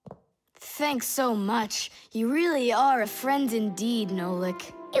 Thanks so much. You really are a friend indeed,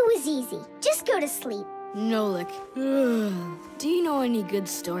 Nolik. It was easy. Just go to sleep. Nolik. Do you know any good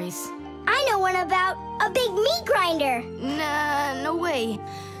stories? I know one about a big meat grinder. Nah, no way.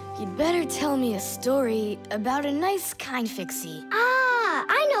 You'd better tell me a story about a nice, kind Fixie. Ah,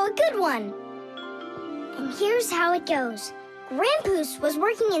 I know a good one. And here's how it goes. Grandpoos was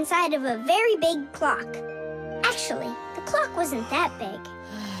working inside of a very big clock. Actually, the clock wasn't that big.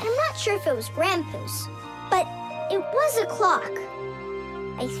 And I'm not sure if it was Grandpoos, but it was a clock,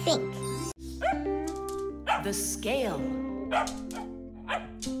 I think. The scale.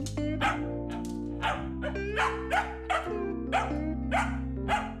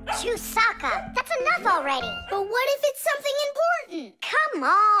 Chusaka, that's enough already. But what if it's something important? Come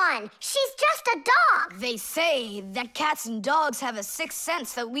on, she's just a dog. They say that cats and dogs have a sixth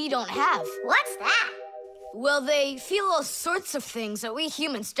sense that we don't have. What's that? Well, they feel all sorts of things that we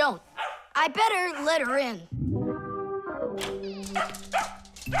humans don't. I better let her in.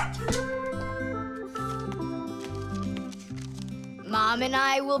 Mom and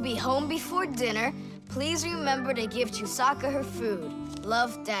I will be home before dinner. Please remember to give Chusaka her food.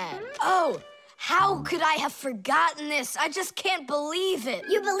 Love, Dad. Oh, how could I have forgotten this? I just can't believe it.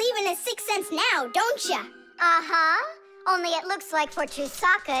 You believe in a sixth sense now, don't ya? Uh-huh. Only it looks like for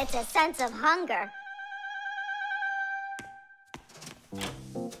Chusaka, it's a sense of hunger.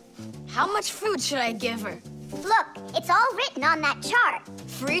 How much food should I give her? Look, it's all written on that chart.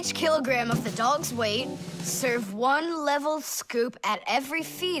 For each kilogram of the dog's weight, serve 1 level scoop at every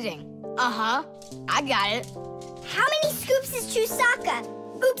feeding. Uh-huh, I got it. How many scoops is Chusaka?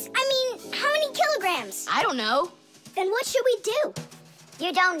 Oops, I mean, how many kilograms? I don't know. Then what should we do?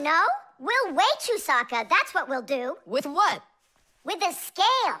 You don't know? We'll weigh Chusaka, that's what we'll do. With what? With a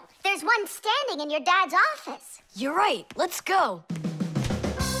scale. There's one standing in your dad's office. You're right, let's go.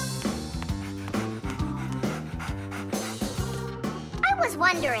 I was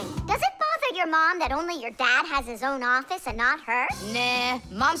wondering, does it bother your mom that only your dad has his own office and not her? Nah,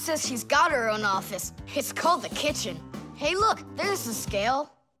 Mom says she's got her own office. It's called the kitchen. Hey, look, there's the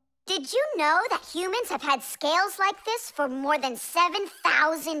scale. Did you know that humans have had scales like this for more than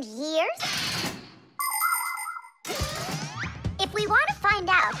 7,000 years? If we want to find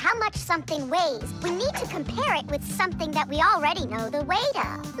out how much something weighs, we need to compare it with something that we already know the weight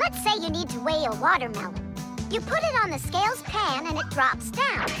of. Let's say you need to weigh a watermelon. You put it on the scales pan and it drops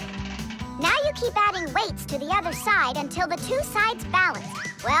down. Now you keep adding weights to the other side until the two sides balance.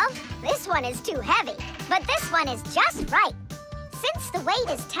 Well, this one is too heavy, but this one is just right. Since the weight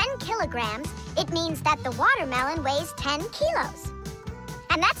is 10 kilograms, it means that the watermelon weighs 10 kilos.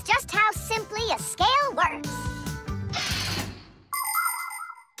 And that's just how simply a scale works.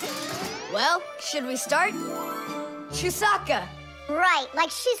 Well, should we start? Chusaka! Right,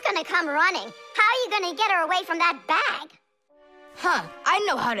 like she's gonna come running. How are you gonna get her away from that bag? Huh, I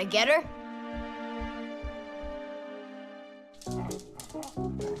know how to get her.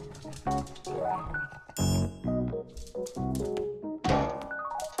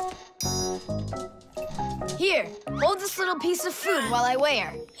 Here, hold this little piece of food while I weigh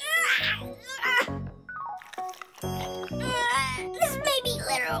her. This may be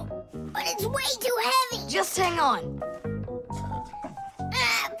literal, but it's way too heavy. Just hang on.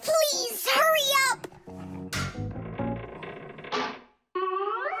 Please, hurry up!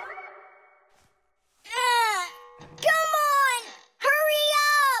 Come on! Hurry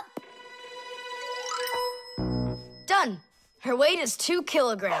up! Her weight is 2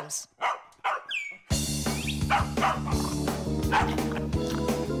 kilograms.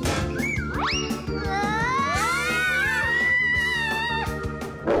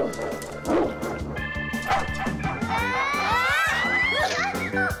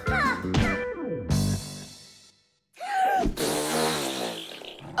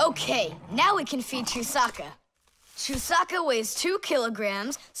 Okay, now we can feed Chusaka. Chusaka weighs 2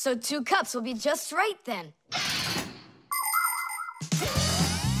 kilograms, so 2 cups will be just right then.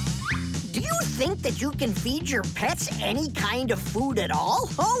 Do you think that you can feed your pets any kind of food at all?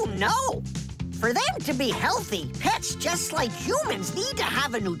 Oh, no! For them to be healthy, pets just like humans need to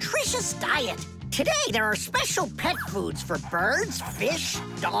have a nutritious diet. Today, there are special pet foods for birds, fish,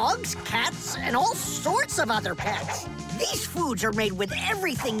 dogs, cats, and all sorts of other pets. These foods are made with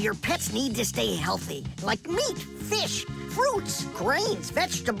everything your pets need to stay healthy, like meat, fish, fruits, grains,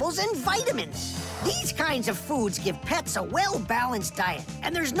 vegetables, and vitamins. These kinds of foods give pets a well-balanced diet,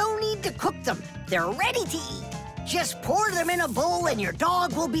 and there's no need to cook them. They're ready to eat. Just pour them in a bowl and your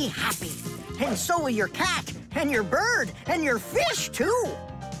dog will be happy. And so will your cat, and your bird, and your fish, too.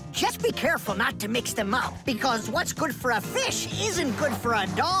 Just be careful not to mix them up, because what's good for a fish isn't good for a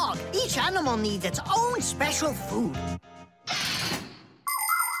dog. Each animal needs its own special food.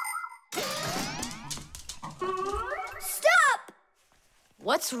 Stop!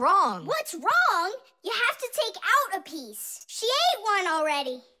 What's wrong? What's wrong? You have to take out a piece. She ate one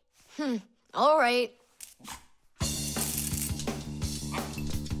already. All right.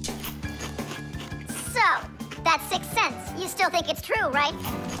 So, that's 6 cents. You still think it's true, right?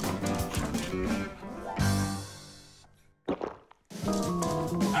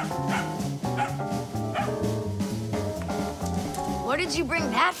 What did you bring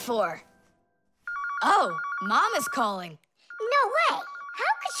that for? Oh, Mom is calling. No way.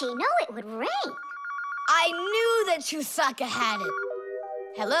 How could she know it would rain? I knew that Chusaka had it.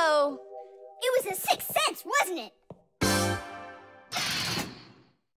 Hello? It was a 6 cents, wasn't it?